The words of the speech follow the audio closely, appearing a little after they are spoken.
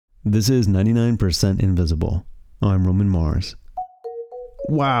This is 99% Invisible. I'm Roman Mars.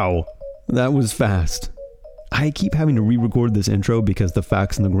 Wow, that was fast. I keep having to re-record this intro because the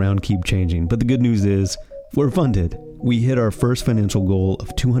facts on the ground keep changing, but the good news is we're funded. We hit our first financial goal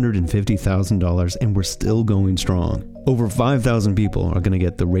of $250,000 and we're still going strong. Over 5,000 people are going to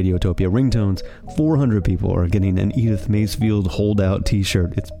get the Radiotopia ringtones. 400 people are getting an Edith Macefield holdout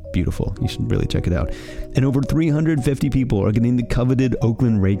t-shirt. It's beautiful. You should really check it out. And over 350 people are getting the coveted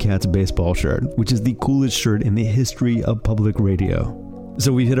Oakland Raycats baseball shirt, which is the coolest shirt in the history of public radio.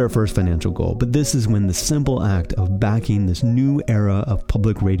 So we hit our first financial goal, but this is when the simple act of backing this new era of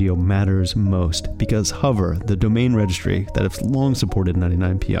public radio matters most, because Hover, the domain registry that has long supported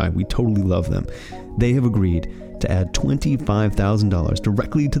 99PI, we totally love them, they have agreed to add $25,000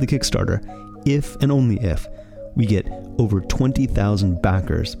 directly to the Kickstarter if and only if we get over 20,000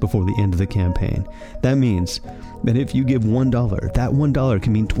 backers before the end of the campaign. That means that if you give $1, that $1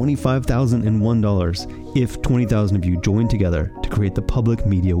 can mean $25,001 if 20,000 of you join together to create the public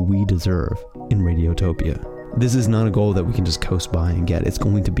media we deserve in Radiotopia. This is not a goal that we can just coast by and get. It's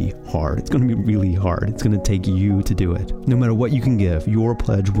going to be hard. It's going to be really hard. It's going to take you to do it. No matter what you can give, your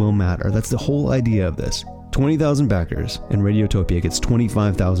pledge will matter. That's the whole idea of this. 20,000 backers, and Radiotopia gets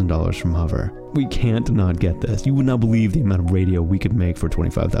 $25,000 from Hover. We can't not get this. You would not believe the amount of radio we could make for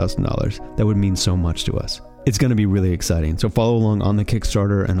 $25,000. That would mean so much to us. It's going to be really exciting. So follow along on the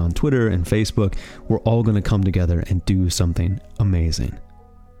Kickstarter and on Twitter and Facebook. We're all going to come together and do something amazing.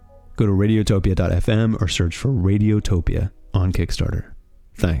 Go to radiotopia.fm or search for Radiotopia on Kickstarter.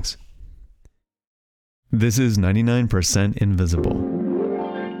 Thanks. This is 99% Invisible.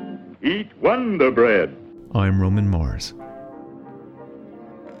 Eat Wonder Bread. I'm Roman Mars.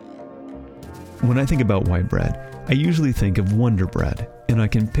 When I think about white bread, I usually think of Wonder Bread, and I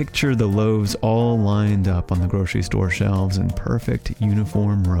can picture the loaves all lined up on the grocery store shelves in perfect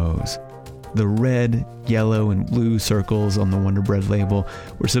uniform rows. The red, yellow, and blue circles on the Wonder Bread label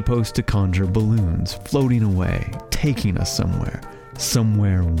were supposed to conjure balloons floating away, taking us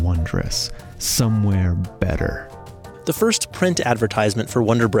somewhere wondrous, somewhere better. The first print advertisement for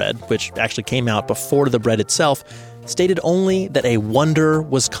Wonder Bread, which actually came out before the bread itself, stated only that a wonder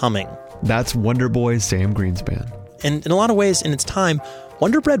was coming. That's Wonder Boy Sam Greenspan. And in a lot of ways, in its time,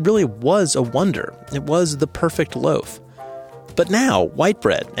 Wonder Bread really was a wonder. It was the perfect loaf. But now, white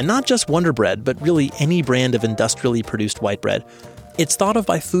bread, and not just Wonder Bread, but really any brand of industrially produced white bread, it's thought of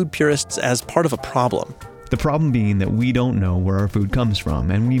by food purists as part of a problem. The problem being that we don't know where our food comes from,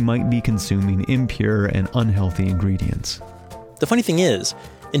 and we might be consuming impure and unhealthy ingredients. The funny thing is,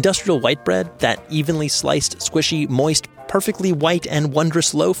 industrial white bread, that evenly sliced, squishy, moist, perfectly white and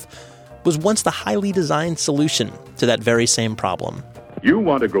wondrous loaf, was once the highly designed solution to that very same problem. You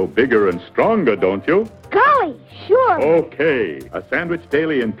want to grow bigger and stronger, don't you? Golly, sure. Okay. A sandwich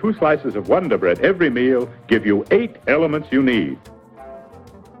daily and 2 slices of Wonder Bread every meal give you 8 elements you need.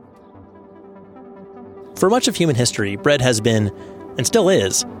 For much of human history, bread has been, and still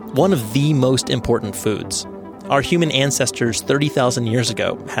is, one of the most important foods. Our human ancestors 30,000 years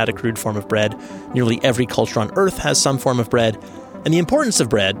ago had a crude form of bread. Nearly every culture on Earth has some form of bread. And the importance of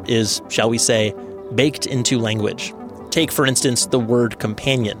bread is, shall we say, baked into language. Take, for instance, the word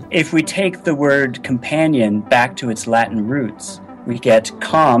companion. If we take the word companion back to its Latin roots, we get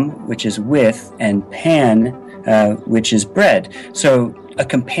com, which is with, and pan, which is bread. So a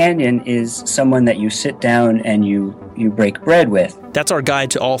companion is someone that you sit down and you break bread with. That's our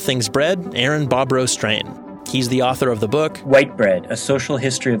guide to all things bread, Aaron Bobrow Strain. He's the author of the book White Bread, A Social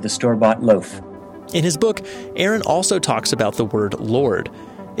History of the Store-Bought Loaf. In his book, Aaron also talks about the word Lord.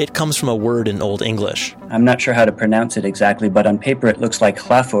 It comes from a word in Old English. I'm not sure how to pronounce it exactly, but on paper it looks like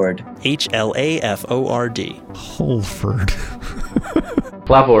Hlaford. Hlaford. Holford.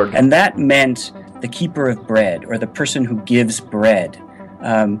 Hlaford. And that meant the keeper of bread, or the person who gives bread.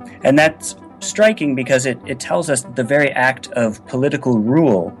 And that's striking because it tells us that the very act of political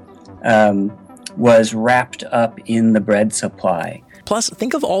rule was wrapped up in the bread supply. Plus,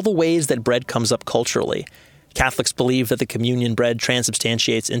 think of all the ways that bread comes up culturally. Catholics believe that the communion bread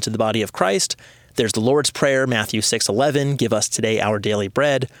transubstantiates into the body of Christ. There's the Lord's Prayer, Matthew 6:11, give us today our daily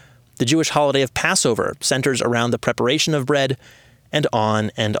bread. The Jewish holiday of Passover centers around the preparation of bread, and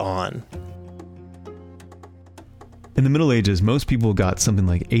on and on. In the Middle Ages, most people got something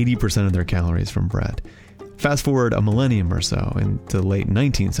like 80% of their calories from bread. Fast forward a millennium or so, into the late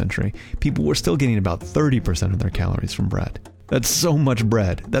 19th century, people were still getting about 30% of their calories from bread. That's so much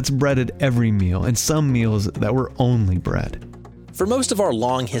bread. That's bread at every meal, and some meals that were only bread. For most of our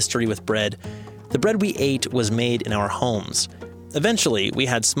long history with bread, the bread we ate was made in our homes. Eventually, we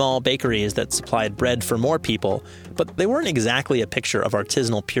had small bakeries that supplied bread for more people, but they weren't exactly a picture of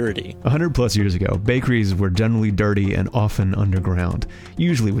artisanal purity. 100 plus years ago, bakeries were generally dirty and often underground,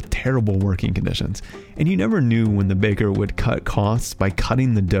 usually with terrible working conditions. And you never knew when the baker would cut costs by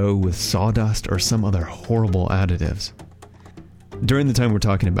cutting the dough with sawdust or some other horrible additives. During the time we're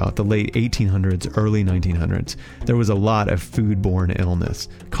talking about, the late 1800s, early 1900s, there was a lot of foodborne illness,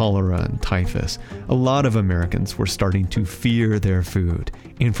 cholera and typhus. A lot of Americans were starting to fear their food,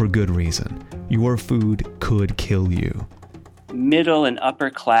 and for good reason. Your food could kill you. Middle and upper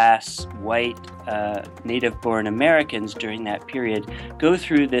class white native-born Americans during that period go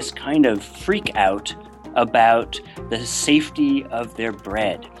through this kind of freak out about the safety of their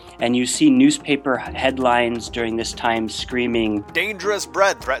bread. And you see newspaper headlines during this time screaming, "Dangerous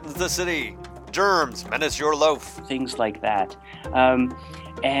bread threatens the city. Germs menace your loaf." Things like that.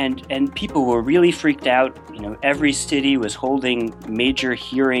 And people were really freaked out. Every city was holding major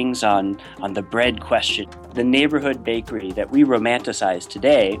hearings on the bread question. The neighborhood bakery that we romanticize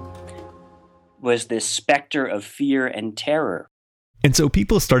today was this specter of fear and terror. And so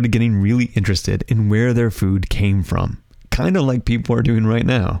people started getting really interested in where their food came from, kind of like people are doing right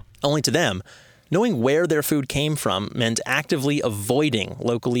now. Only to them, knowing where their food came from meant actively avoiding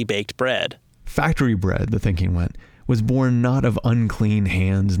locally baked bread. Factory bread, the thinking went, was born not of unclean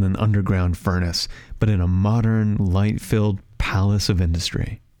hands in an underground furnace, but in a modern, light-filled palace of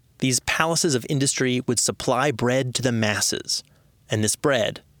industry. These palaces of industry would supply bread to the masses, and this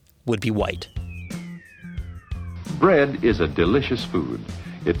bread would be white. Bread is a delicious food.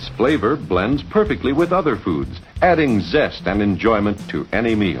 Its flavor blends perfectly with other foods, adding zest and enjoyment to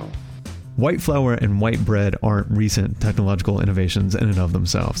any meal. White flour and white bread aren't recent technological innovations in and of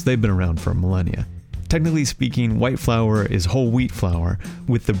themselves. They've been around for millennia. Technically speaking, white flour is whole wheat flour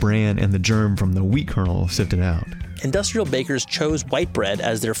with the bran and the germ from the wheat kernel sifted out. Industrial bakers chose white bread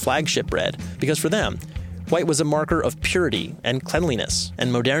as their flagship bread because for them, white was a marker of purity and cleanliness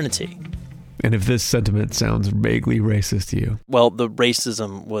and modernity. And if this sentiment sounds vaguely racist to you... Well, the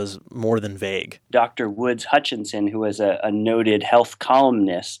racism was more than vague. Dr. Woods Hutchinson, who was a noted health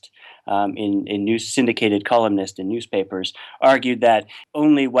columnist, syndicated columnist in newspapers, argued that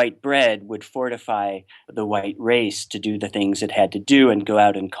only white bread would fortify the white race to do the things it had to do and go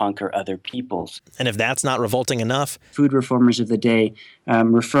out and conquer other peoples. And if that's not revolting enough... Food reformers of the day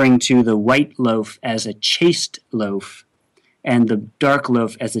referring to the white loaf as a chaste loaf, and the dark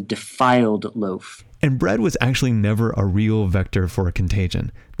loaf as a defiled loaf. And bread was actually never a real vector for a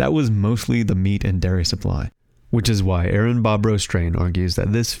contagion. That was mostly the meat and dairy supply. Which is why Aaron Bobrow Strain argues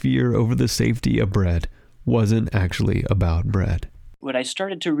that this fear over the safety of bread wasn't actually about bread. What I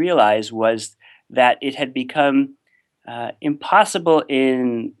started to realize was that it had become impossible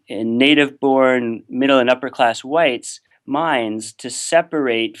in native-born middle and upper-class whites' minds to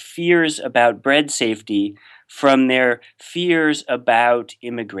separate fears about bread safety from their fears about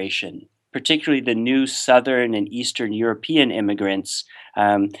immigration, particularly the new Southern and Eastern European immigrants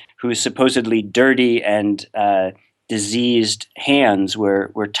whose supposedly dirty and diseased hands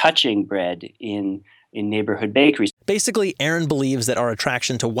were touching bread in neighborhood bakeries. Basically, Aaron believes that our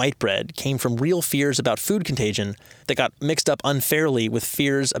attraction to white bread came from real fears about food contagion that got mixed up unfairly with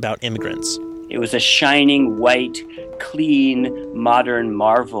fears about immigrants. It was a shining, white, clean, modern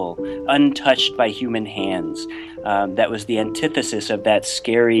marvel, untouched by human hands. That was the antithesis of that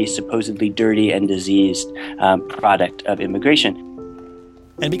scary, supposedly dirty and diseased product of immigration.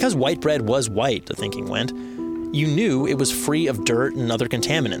 And because white bread was white, the thinking went, you knew it was free of dirt and other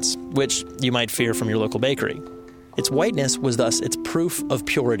contaminants, which you might fear from your local bakery. Its whiteness was thus its proof of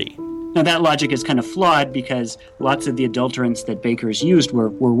purity. Now that logic is kind of flawed because lots of the adulterants that bakers used were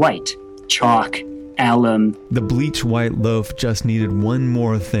white. Chalk, alum. The bleach white loaf just needed one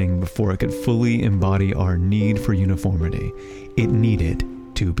more thing before it could fully embody our need for uniformity. It needed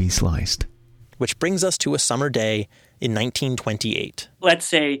to be sliced. Which brings us to a summer day in 1928. Let's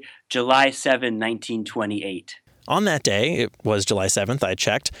say July 7, 1928. On that day, it was July 7th, I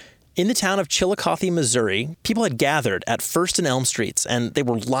checked, in the town of Chillicothe, Missouri, people had gathered at First and Elm Streets, and they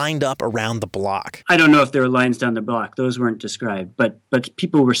were lined up around the block. I don't know if there were lines down the block. Those weren't described, but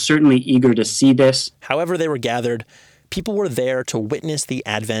people were certainly eager to see this. However they were gathered, people were there to witness the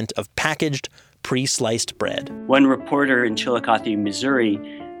advent of packaged, pre-sliced bread. One reporter in Chillicothe,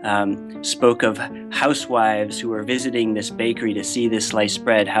 Missouri, spoke of housewives who were visiting this bakery to see this sliced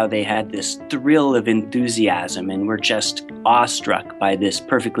bread, how they had this thrill of enthusiasm and were just awestruck by this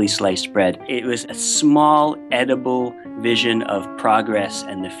perfectly sliced bread. It was a small, edible vision of progress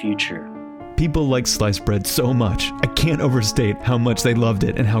and the future. People liked sliced bread so much. I can't overstate how much they loved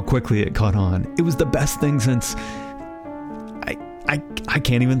it and how quickly it caught on. It was the best thing since... I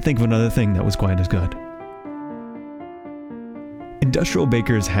can't even think of another thing that was quite as good. Industrial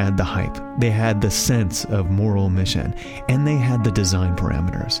bakers had the hype, they had the sense of moral mission, and they had the design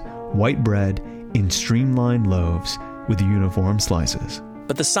parameters. White bread in streamlined loaves with uniform slices.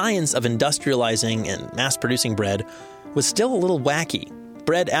 But the science of industrializing and mass-producing bread was still a little wacky.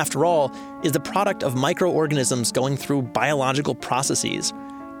 Bread, after all, is the product of microorganisms going through biological processes.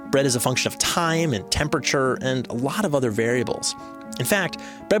 Bread is a function of time and temperature and a lot of other variables. In fact,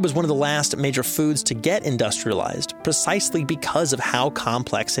 bread was one of the last major foods to get industrialized precisely because of how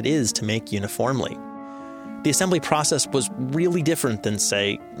complex it is to make uniformly. The assembly process was really different than,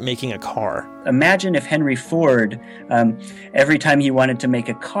 say, making a car. Imagine if Henry Ford, every time he wanted to make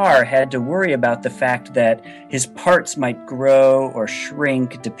a car, had to worry about the fact that his parts might grow or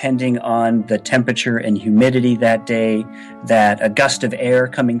shrink depending on the temperature and humidity that day, that a gust of air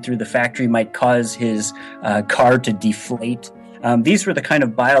coming through the factory might cause his car to deflate. These were the kind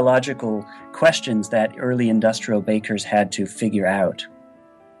of biological questions that early industrial bakers had to figure out.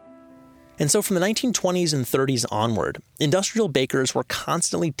 And so from the 1920s and 30s onward, industrial bakers were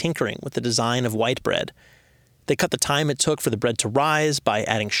constantly tinkering with the design of white bread. They cut the time it took for the bread to rise by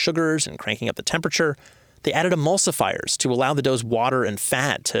adding sugars and cranking up the temperature. They added emulsifiers to allow the dough's water and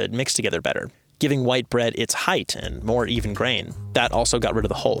fat to mix together better, giving white bread its height and more even grain. That also got rid of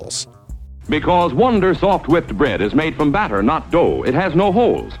the holes. Because Wonder Soft Whipped bread is made from batter, not dough. It has no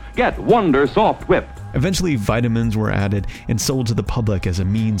holes. Get Wonder Soft Whipped. Eventually, vitamins were added and sold to the public as a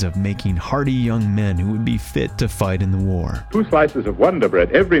means of making hardy young men who would be fit to fight in the war. 2 slices of Wonder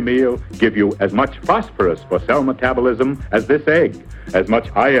Bread every meal give you as much phosphorus for cell metabolism as this egg, as much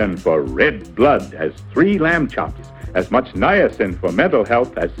iron for red blood as 3 lamb chops, as much niacin for mental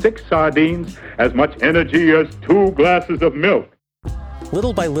health as 6 sardines, as much energy as 2 glasses of milk.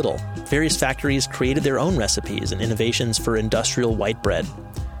 Little by little, various factories created their own recipes and innovations for industrial white bread.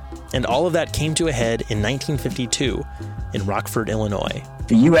 And all of that came to a head in 1952 in Rockford, Illinois.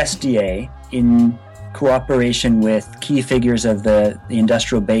 The USDA, in cooperation with key figures of the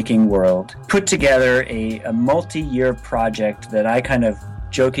industrial baking world, put together a multi-year project that I kind of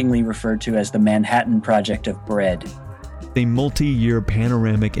jokingly referred to as the Manhattan Project of Bread. A multi-year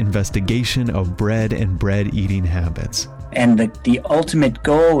panoramic investigation of bread and bread-eating habits. And the ultimate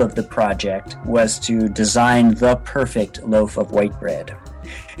goal of the project was to design the perfect loaf of white bread.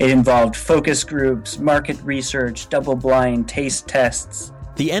 It involved focus groups, market research, double-blind taste tests.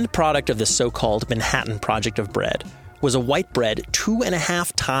 The end product of the so-called Manhattan Project of Bread was a white bread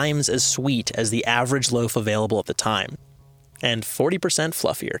 2.5 times as sweet as the average loaf available at the time. And 40%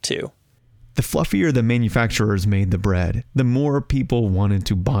 fluffier, too. The fluffier the manufacturers made the bread, the more people wanted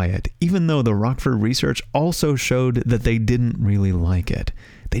to buy it, even though the Rockford research also showed that they didn't really like it.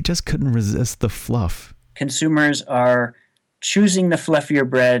 They just couldn't resist the fluff. Consumers are choosing the fluffier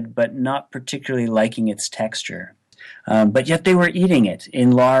bread, but not particularly liking its texture. But yet they were eating it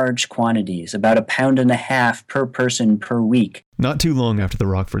in large quantities, about 1.5 pounds per person per week. Not too long after the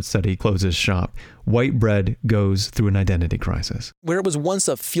Rockford study closes shop, white bread goes through an identity crisis. Where it was once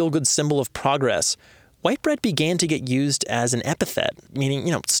a feel-good symbol of progress, white bread began to get used as an epithet,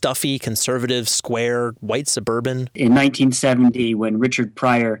 meaning, stuffy, conservative, square, white suburban. In 1970, when Richard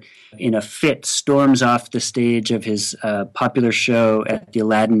Pryor, in a fit, storms off the stage of his popular show at the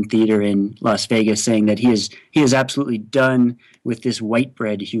Aladdin Theater in Las Vegas, saying that he is absolutely done with this white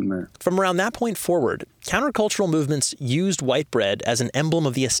bread humor. From around that point forward, countercultural movements used white bread as an emblem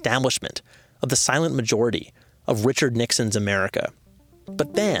of the establishment, of the silent majority, of Richard Nixon's America.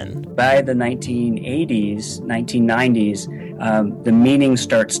 But then, by the 1980s, 1990s, the meaning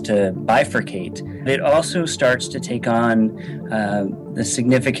starts to bifurcate. It also starts to take on the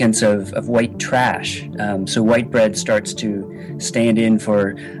significance of white trash. So white bread starts to stand in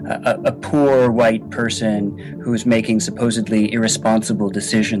for a poor white person who's making supposedly irresponsible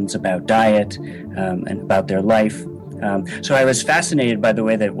decisions about diet and about their life. So I was fascinated by the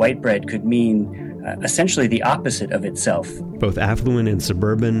way that white bread could mean essentially the opposite of itself. Both affluent and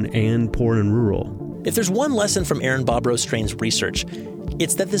suburban, and poor and rural. If there's one lesson from Aaron Bobrow-Strain's research,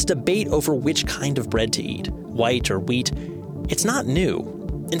 it's that this debate over which kind of bread to eat, white or wheat, it's not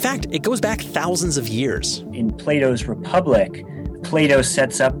new. In fact, it goes back thousands of years. In Plato's Republic, Plato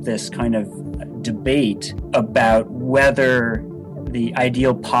sets up this kind of debate about whether the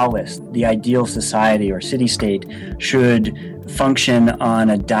ideal polis, the ideal society or city-state, should function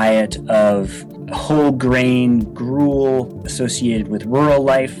on a diet of whole grain gruel associated with rural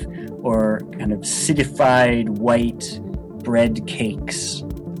life or kind of citified white bread cakes.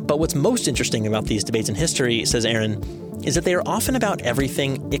 But what's most interesting about these debates in history, says Aaron, is that they are often about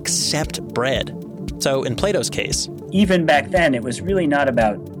everything except bread. So in Plato's case, even back then, it was really not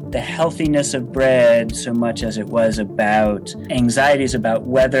about the healthiness of bread so much as it was about anxieties about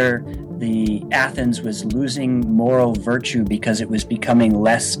whether the Athens was losing moral virtue because it was becoming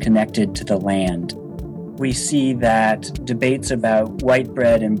less connected to the land. We see that debates about white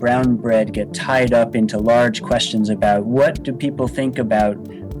bread and brown bread get tied up into large questions about what do people think about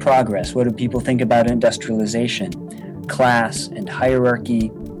progress, what do people think about industrialization, class and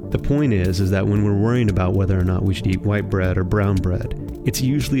hierarchy. The point is that when we're worrying about whether or not we should eat white bread or brown bread, it's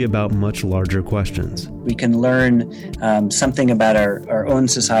usually about much larger questions. We can learn something about our own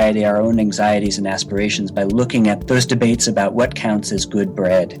society, our own anxieties and aspirations by looking at those debates about what counts as good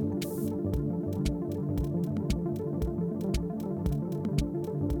bread.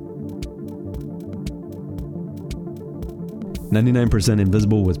 "99%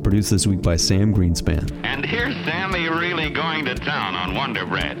 Invisible" was produced this week by Sam Greenspan. And here's Sammy really going to town on Wonder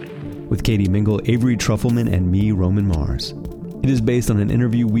Bread. With Katie Mingle, Avery Trufelman, and me, Roman Mars. It is based on an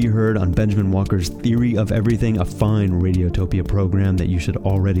interview we heard on Benjamin Walker's Theory of Everything, a fine Radiotopia program that you should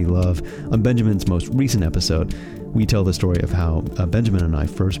already love. On Benjamin's most recent episode, we tell the story of how Benjamin and I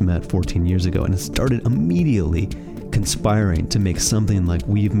first met 14 years ago, and it started immediately conspiring to make something like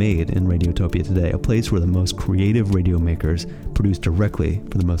we've made in Radiotopia today, a place where the most creative radio makers produce directly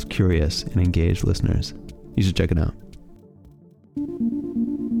for the most curious and engaged listeners. You should check it out.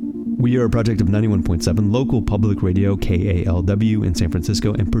 We are a project of 91.7 local public radio KALW in San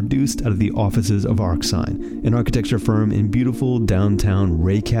Francisco and produced out of the offices of ArcSign, an architecture firm in beautiful downtown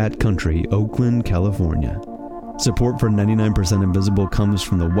Raycat Country, Oakland, California. Support for 99% Invisible comes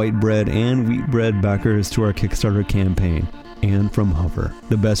from the white bread and wheat bread backers to our Kickstarter campaign, and from Hover,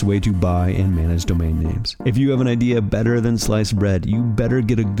 the best way to buy and manage domain names. If you have an idea better than sliced bread, you better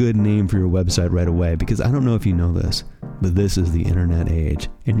get a good name for your website right away, because I don't know if you know this, but this is the internet age,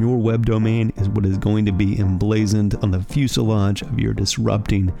 and your web domain is what is going to be emblazoned on the fuselage of your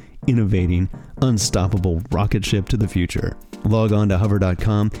disrupting, innovating, unstoppable rocket ship to the future. Log on to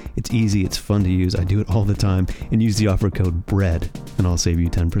hover.com. It's easy, it's fun to use, I do it all the time, and use the offer code BREAD, and I'll save you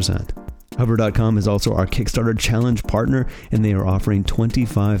 10%. Hover.com is also our Kickstarter Challenge partner, and they are offering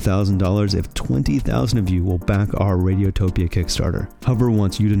 $25,000 if 20,000 of you will back our Radiotopia Kickstarter. Hover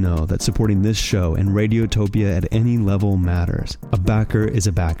wants you to know that supporting this show and Radiotopia at any level matters. A backer is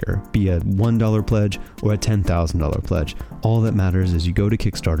a backer, be a $1 pledge or a $10,000 pledge. All that matters is you go to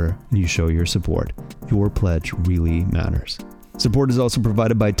Kickstarter and you show your support. Your pledge really matters. Support is also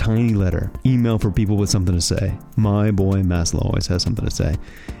provided by Tiny Letter, email for people with something to say. My boy Maslow always has something to say.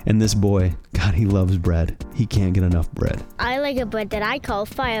 And this boy, God, he loves bread. He can't get enough bread. I like a bread that I call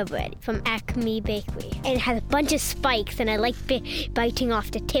fire bread from Acme Bakery. And it has a bunch of spikes, and I like biting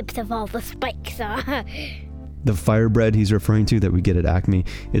off the tips of all the spikes. The fire bread he's referring to that we get at Acme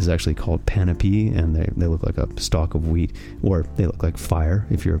is actually called Panapee, and they look like a stalk of wheat, or they look like fire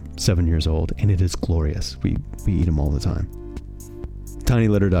if you're 7 years old, and it is glorious. We eat them all the time.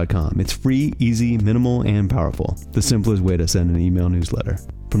 tinyletter.com. It's free, easy, minimal, and powerful. The simplest way to send an email newsletter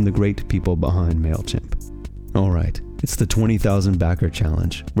from the great people behind MailChimp. All right, it's the 20,000 Backer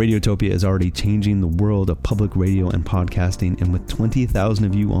Challenge. Radiotopia is already changing the world of public radio and podcasting, and with 20,000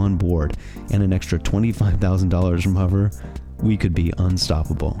 of you on board and an extra $25,000 from Hover, we could be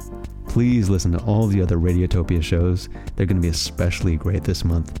unstoppable. Please listen to all the other Radiotopia shows. They're going to be especially great this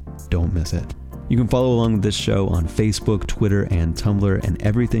month. Don't miss it. You can follow along with this show on Facebook, Twitter, and Tumblr, and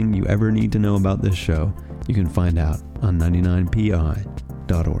everything you ever need to know about this show, you can find out on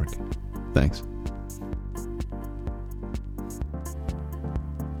 99pi.org. Thanks.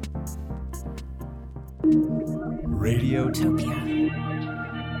 Radiotopia.